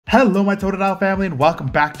Hello my Totodile family and welcome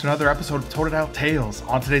back to another episode of Totodile Tales.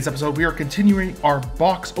 On today's episode we are continuing our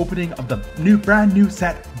box opening of the brand new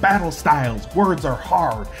set Battle Styles. Words are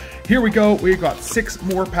hard. Here we go, we got 6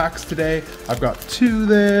 more packs today. I've got 2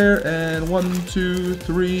 there and 1, 2,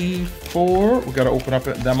 3, 4. We got to open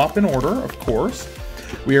them up in order, of course.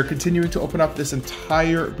 We are continuing to open up this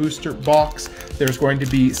entire booster box. There's going to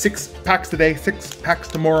be 6 packs today, 6 packs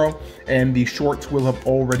tomorrow, and the shorts will have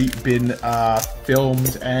already been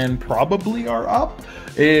filmed and probably are up.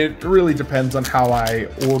 It really depends on how I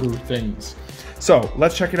order things. So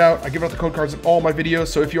let's check it out. I give out the code cards in all my videos,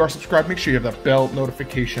 so if you are subscribed, make sure you have that bell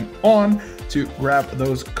notification on to grab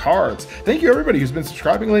those cards. Thank you everybody who's been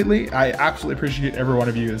subscribing lately. I absolutely appreciate every one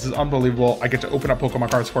of you. This is unbelievable. I get to open up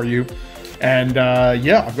Pokemon cards for you. And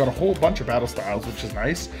yeah, I've got a whole bunch of Battle Styles, which is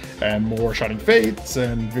nice, and more Shining Fates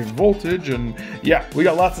and Vivid Voltage, and yeah, we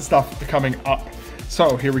got lots of stuff coming up.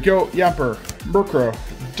 So here we go, Yamper, Murkrow,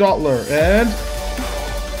 Dottler, and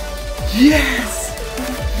yes!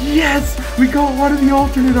 Yes! We got one of the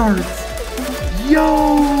alternate arts!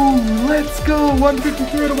 Yo! Let's go!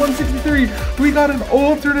 153 out of 163! We got an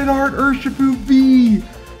alternate art Urshifu V!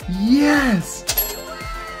 Yes!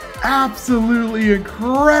 Absolutely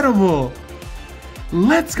incredible!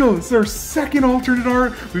 Let's go! It's our second alternate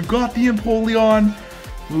art. We've got the Empoleon.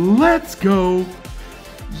 Let's go!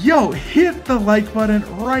 Yo, hit the like button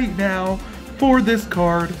right now for this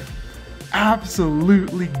card.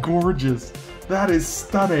 Absolutely gorgeous. That is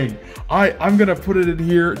stunning. I'm gonna put it in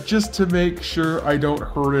here just to make sure I don't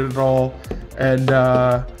hurt it at all. And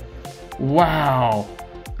wow,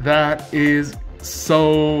 that is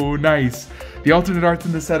so nice. The alternate arts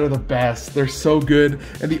in this set are the best. They're so good.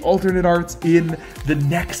 And the alternate arts in the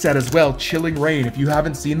next set as well, Chilling Reign. If you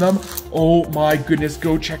haven't seen them, oh my goodness,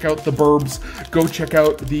 go check out the Burbs. Go check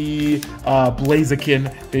out the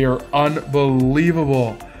Blaziken. They are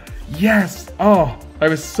unbelievable. Yes. Oh, I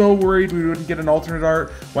was so worried we wouldn't get an alternate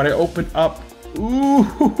art when I opened up. Ooh.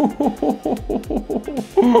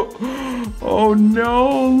 Oh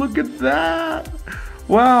no, look at that.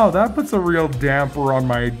 Wow, that puts a real damper on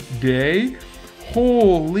my day.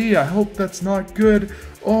 Holy, I hope that's not good.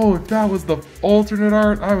 Oh, if that was the alternate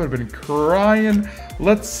art, I would have been crying.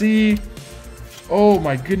 Let's see. Oh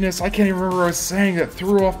my goodness, I can't even remember what I was saying. That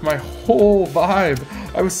threw off my whole vibe.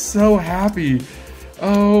 I was so happy.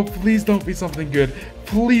 Oh, please don't be something good.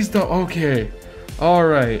 Please don't. Okay. All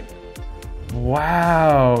right.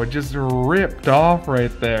 Wow, just ripped off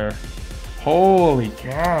right there. Holy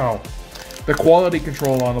cow. The quality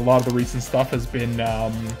control on a lot of the recent stuff has been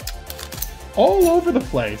all over the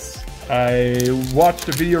place. I watched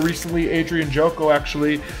a video recently. Adrian Joko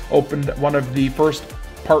actually opened one of the first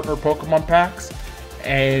partner Pokemon packs,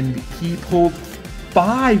 and he pulled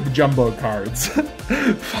 5 jumbo cards.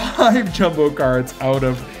 5 jumbo cards out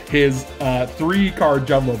of his 3-card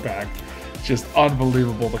jumbo pack. Just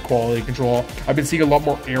unbelievable, the quality control. I've been seeing a lot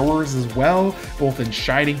more errors as well, both in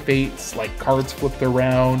Shining Fates, like cards flipped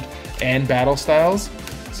around, and Battle Styles.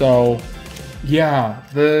 So yeah,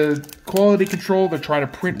 the quality control, they're trying to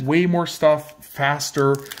print way more stuff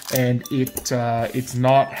faster, and it's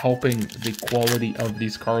not helping the quality of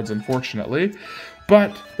these cards, unfortunately.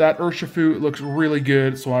 But that Urshifu looks really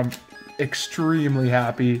good, so I'm extremely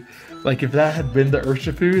happy. Like, if that had been the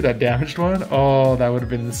Urshifu, that damaged one, oh, that would have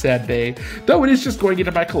been a sad day. Though it is just going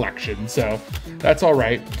into my collection, so that's all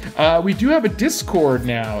right. We do have a Discord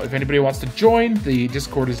now. If anybody wants to join, the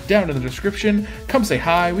Discord is down in the description. Come say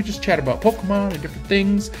hi. We just chat about Pokemon and different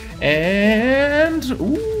things. And,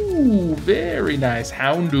 ooh, very nice.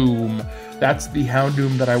 Houndoom. That's the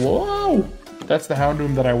Houndoom that I want. Whoa! That's the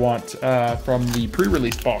Houndoom that I want from the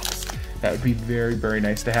pre-release box. That would be very, very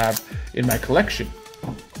nice to have in my collection.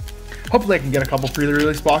 Hopefully I can get a couple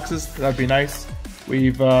pre-release boxes. That'd be nice.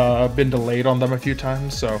 We've been delayed on them a few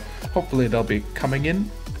times, so hopefully they'll be coming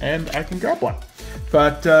in and I can grab one.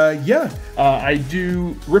 But yeah, I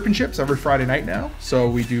do Rip and Chips every Friday night now. So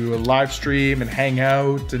we do a live stream and hang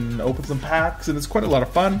out and open some packs, and it's quite a lot of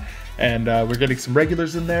fun. And we're getting some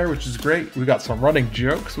regulars in there, which is great. We got some running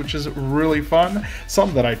jokes, which is really fun.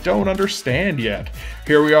 Some that I don't understand yet.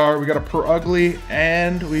 Here we are. We got a Per Ugly,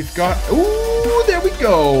 and we've got... Ooh, there we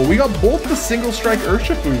go. We got both the single strike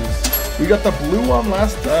Urshifus. We got the blue one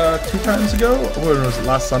last 2 times ago. What was it?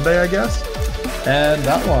 Last Sunday, I guess. And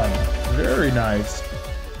that one. Very nice.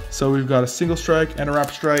 So we've got a single strike and a wrap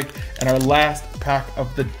strike. And our last pack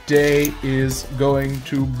of the day is going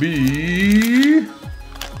to be...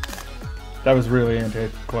 That was really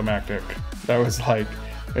anticlimactic. That was like,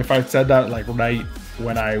 if I said that like right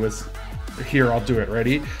when I was Here, I'll do it.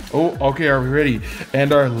 Ready? Oh, okay, are we ready?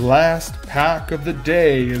 And our last pack of the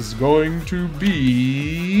day is going to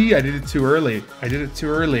be... I did it too early.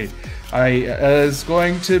 Is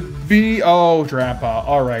going to be... Oh, Grandpa.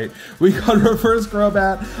 All right. We got Reverse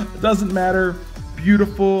Crobat. Doesn't matter.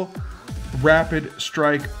 Beautiful Rapid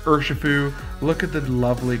Strike Urshifu. Look at the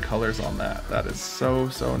lovely colors on that. That is so,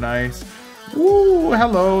 so nice. Woo,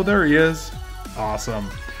 hello. There he is. Awesome.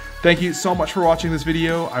 Thank you so much for watching this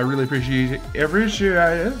video. I really appreciate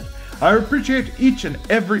it. I appreciate each and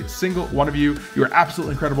every single one of you. You are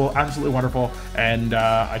absolutely incredible, absolutely wonderful, and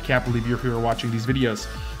I can't believe you're here watching these videos.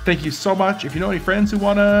 Thank you so much. If you know any friends who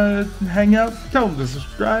want to hang out, tell them to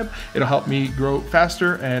subscribe. It'll help me grow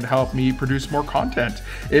faster and help me produce more content.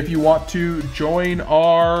 If you want to join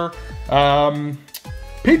our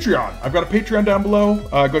Patreon. I've got a Patreon down below.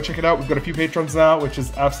 Go check it out. We've got a few patrons now, which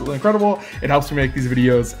is absolutely incredible. It helps me make these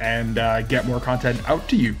videos and get more content out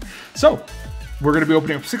to you. So we're going to be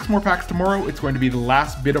opening up 6 more packs tomorrow. It's going to be the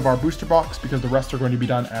last bit of our booster box because the rest are going to be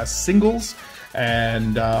done as singles.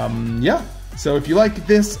 And yeah. So if you like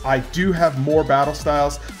this, I do have more battle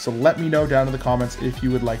styles, so let me know down in the comments if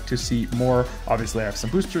you would like to see more. Obviously, I have some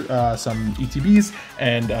some ETBs,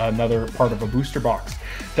 and another part of a booster box.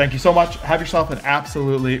 Thank you so much. Have yourself an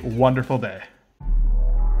absolutely wonderful day.